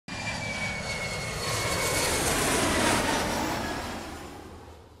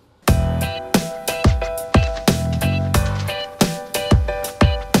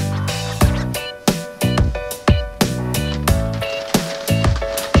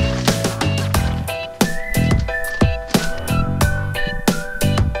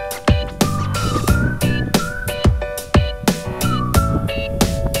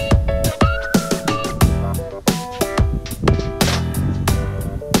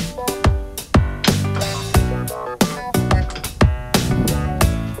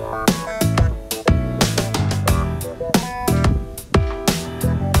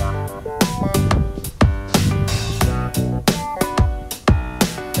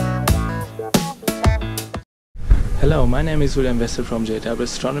Hello, my name is William Wessel from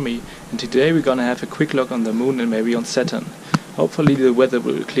J.W.Astronomy, and today we're gonna have a quick look on the Moon and maybe on Saturn. Hopefully the weather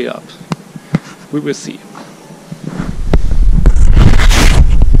will clear up. We will see.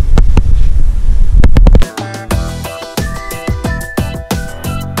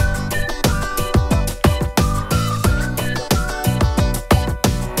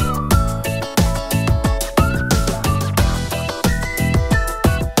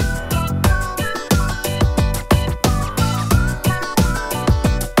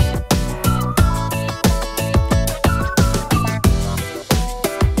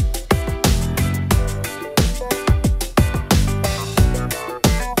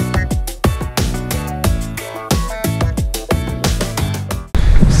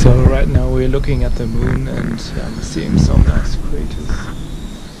 So right now we're looking at the Moon and seeing some nice craters.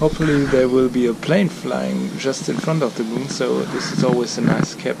 Hopefully there will be a plane flying just in front of the Moon, so this is always a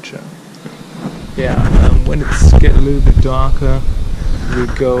nice capture. Yeah, when it's get a little bit darker,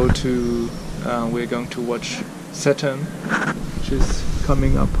 we're going to watch Saturn, which is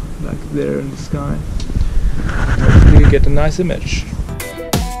coming up like there in the sky. Hopefully get a nice image.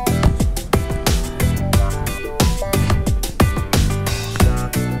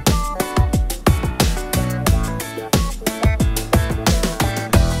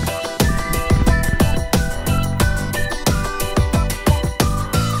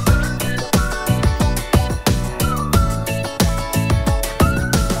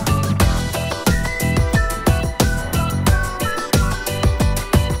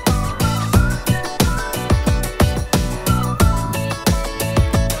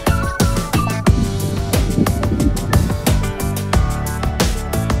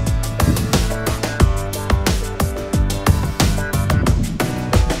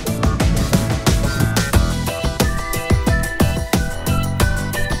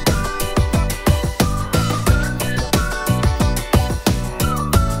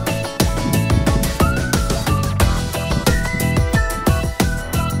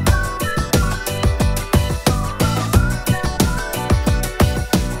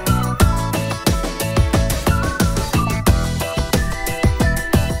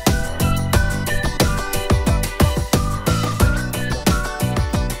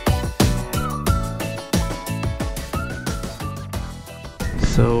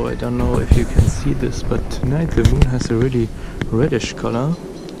 So I don't know if you can see this, but tonight the Moon has a really reddish color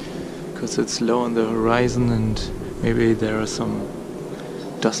because it's low on the horizon and maybe there are some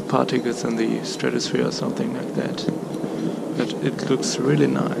dust particles in the stratosphere or something like that. But it looks really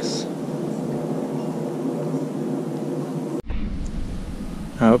nice.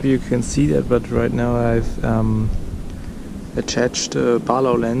 I hope you can see that, but right now I've attached a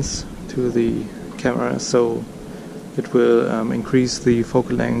Barlow lens to the camera, so it will increase the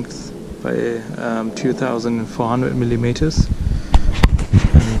focal length by 2400 millimeters,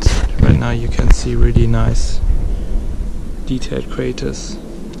 and right now you can see really nice detailed craters.